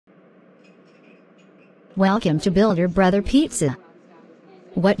Welcome to Builder Brother Pizza.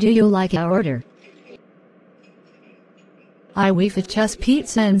 What do you like to order? I wish a just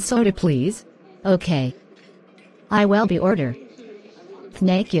pizza and soda please. Okay. I will be order.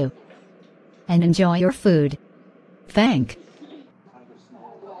 Thank you. And enjoy your food. Thank.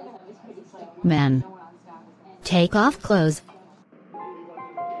 Man. Take off clothes.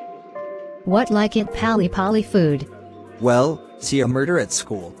 What like it pally food? Well, see a murder at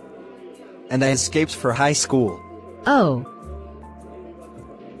school. And I escaped for high school. Oh.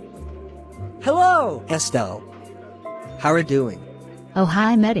 Hello, Estelle. How are you doing? Oh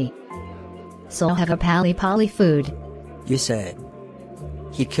hi Medi. So have a pally food. You say.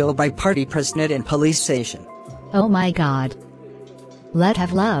 He killed by party president in police station. Oh my god. Let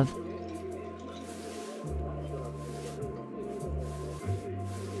have love.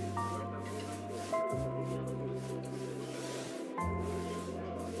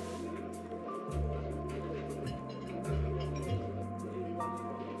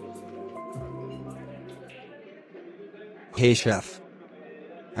 Hey chef.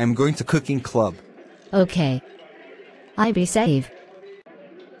 I'm going to cooking club. Okay. I be safe.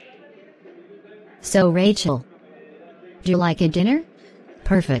 So Rachel. Do you like a dinner?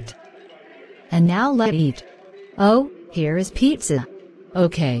 Perfect. And now let eat. Oh, here is pizza.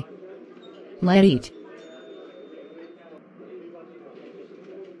 Okay. Let eat.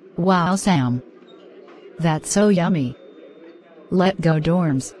 Wow Sam. That's so yummy. Let go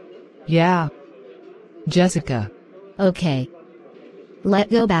dorms. Yeah. Jessica. Okay. Let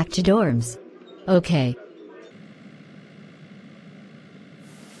go back to dorms. Okay.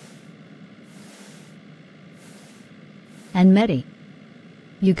 And Medi.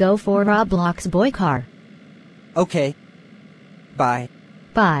 You go for Roblox boy car. Okay. Bye.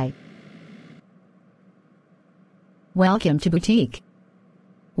 Bye. Welcome to boutique.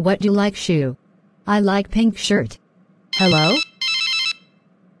 What do you like shoe? I like pink shirt. Hello?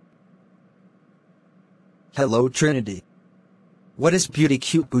 Hello Trinity. What is Beauty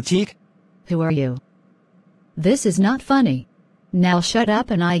Cute Boutique? Who are you? This is not funny. Now shut up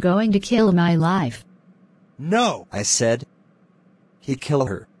and I going to kill my life. No, I said. He kill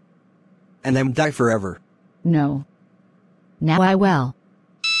her. And I'm die forever. No. Now I will.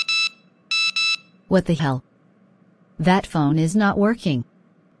 What the hell? That phone is not working.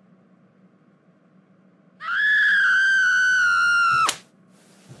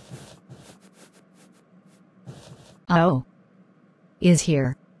 Oh. Is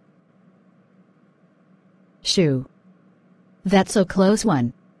here. Shoo. That's so close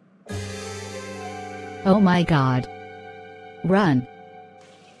one. Oh my god. Run.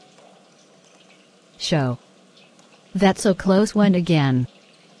 Show. That's so close one again.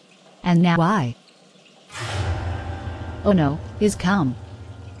 And now I. Oh no, is come.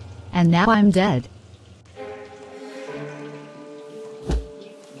 And now I'm dead.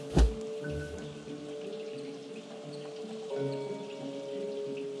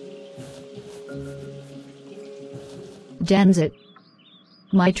 Damn it.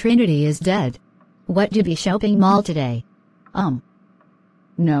 My Trinity is dead. What do be shopping mall today?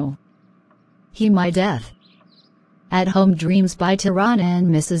 No. He my death. At Home Dreams by Tirana and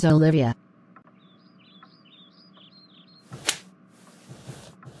Mrs. Olivia.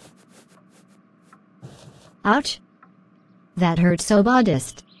 Ouch. That hurt so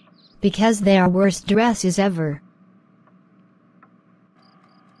badest. Because they are worst dresses ever.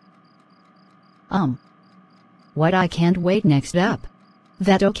 What I can't wait next up.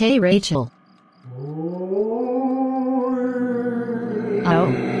 That okay Rachel?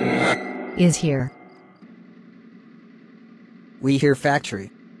 Oh. Is here. We hear factory.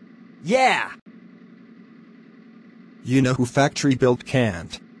 Yeah! You know who factory built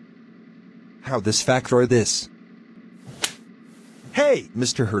can't. How this factory this? Hey,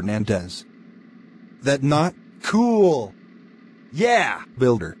 Mr. Hernandez. That not cool. Yeah,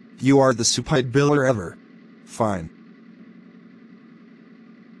 builder, you are the stupid builder ever. Fine.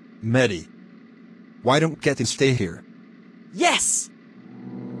 Medi. Why don't get and stay here? Yes!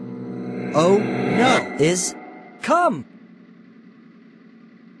 Oh, no, is... Come!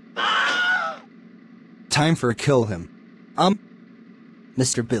 Time for a kill him.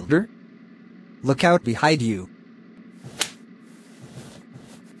 Mr. Builder? Look out behind you.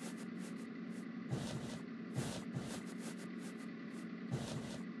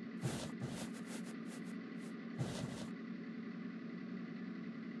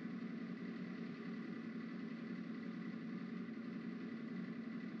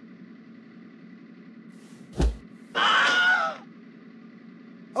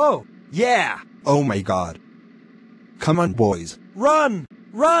 Oh, yeah! Oh my god. Come on boys. Run!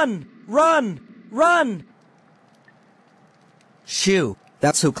 Run! Run! Run! Shoo,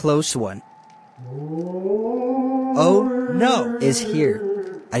 that's so close one. Oh, no, is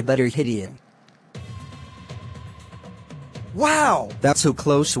here. I better hit him. Wow, that's so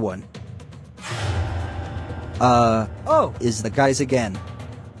close one. Oh, is the guys again.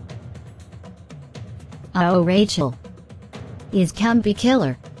 Oh, Rachel. Is Cam be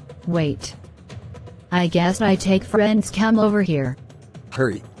killer? Wait. I guess I take friends Cam over here.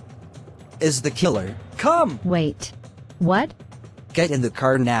 Hurry. Is the killer. Come! Wait. What? Get in the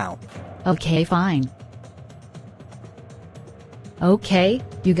car now. Okay, fine. Okay,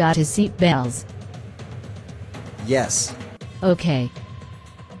 you got his seat bells. Yes. Okay.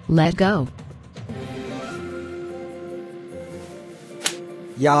 Let go.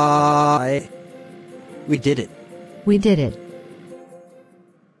 Yeah. We did it. We did it.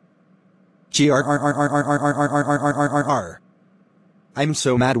 GRRRRRRRRRRRRRR. I'm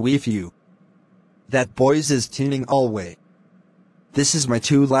so mad with you. That boys is tuning all way. This is my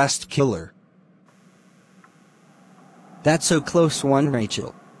two last killer. That's so close one,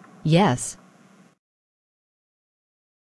 Rachel. Yes.